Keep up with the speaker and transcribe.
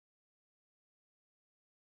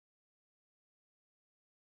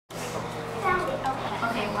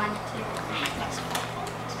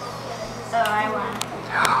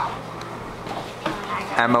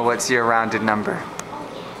Emma, what's your rounded number?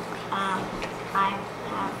 I have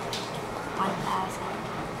 1,000.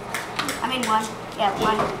 I mean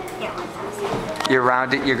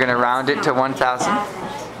 1,000. You're gonna round it to 1,000?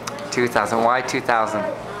 2,000. Why 2,000?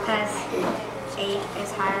 Because 8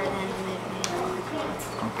 is higher than the midpoint.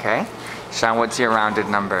 Okay. Sean, what's your rounded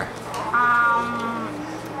number?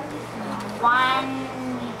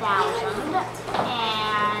 1,000,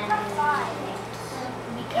 and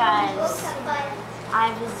because I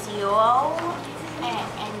have a 0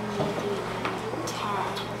 and the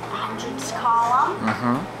 100s column,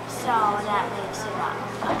 so that makes it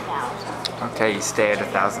 1,000. Okay, you stay at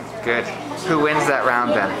 1,000. Good. Who wins that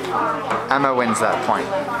round then? Emma wins that point.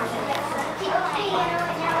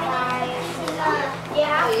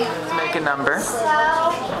 Let's make a number. So, we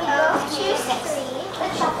go to 260.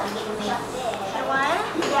 1,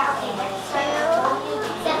 2, 3.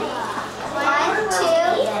 1,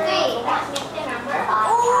 2, 3.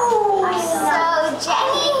 Ooh, so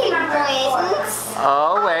Jenny wins.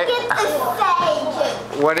 Oh, wait. Get the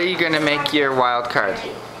sage. What are you going to make your wild card?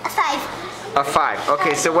 A 5. A 5.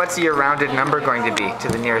 Okay, so what's your rounded number going to be to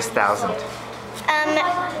the nearest 1,000?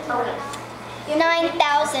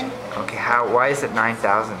 9,000. Okay, why is it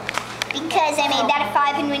 9,000? Because I made that a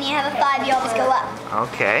 5, and when you have a 5, you always go up.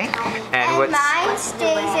 Okay. And And mine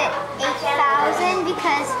stays at 8,000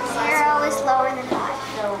 because 0 is lower than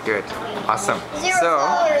 5. Good. Awesome. 0 is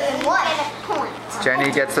lower than 1. Point.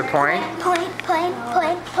 Jenny gets a point. Point.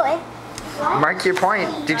 Mark your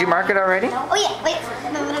point. Did you mark it already? Oh yeah, wait.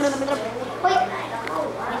 Wait.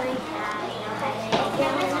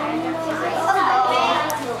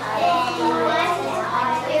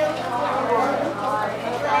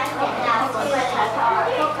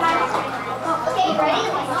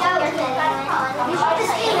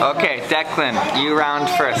 Okay, Declan, you round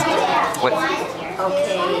first. What?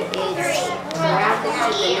 Okay, it's rounded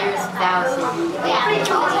to the nearest 1,000.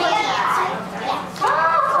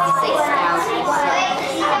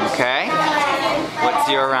 6,000. Okay. What's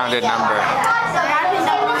your rounded number? The rounded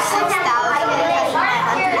number is 6,000 because my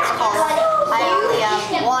 100s column, I only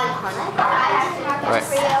have 100. Right.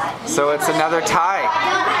 So it's another tie.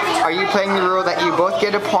 Are you playing the rule that you both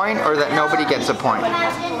get a point or that nobody gets a point?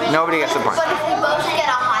 Nobody gets a point. But if we both get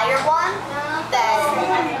a higher one, then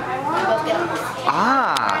we both get a point.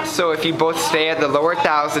 Ah, so if you both stay at the lower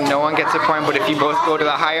 1,000, no one gets a point, but if you both go to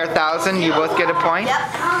the higher 1,000, you both get a point?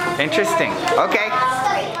 Yep. Interesting. Okay.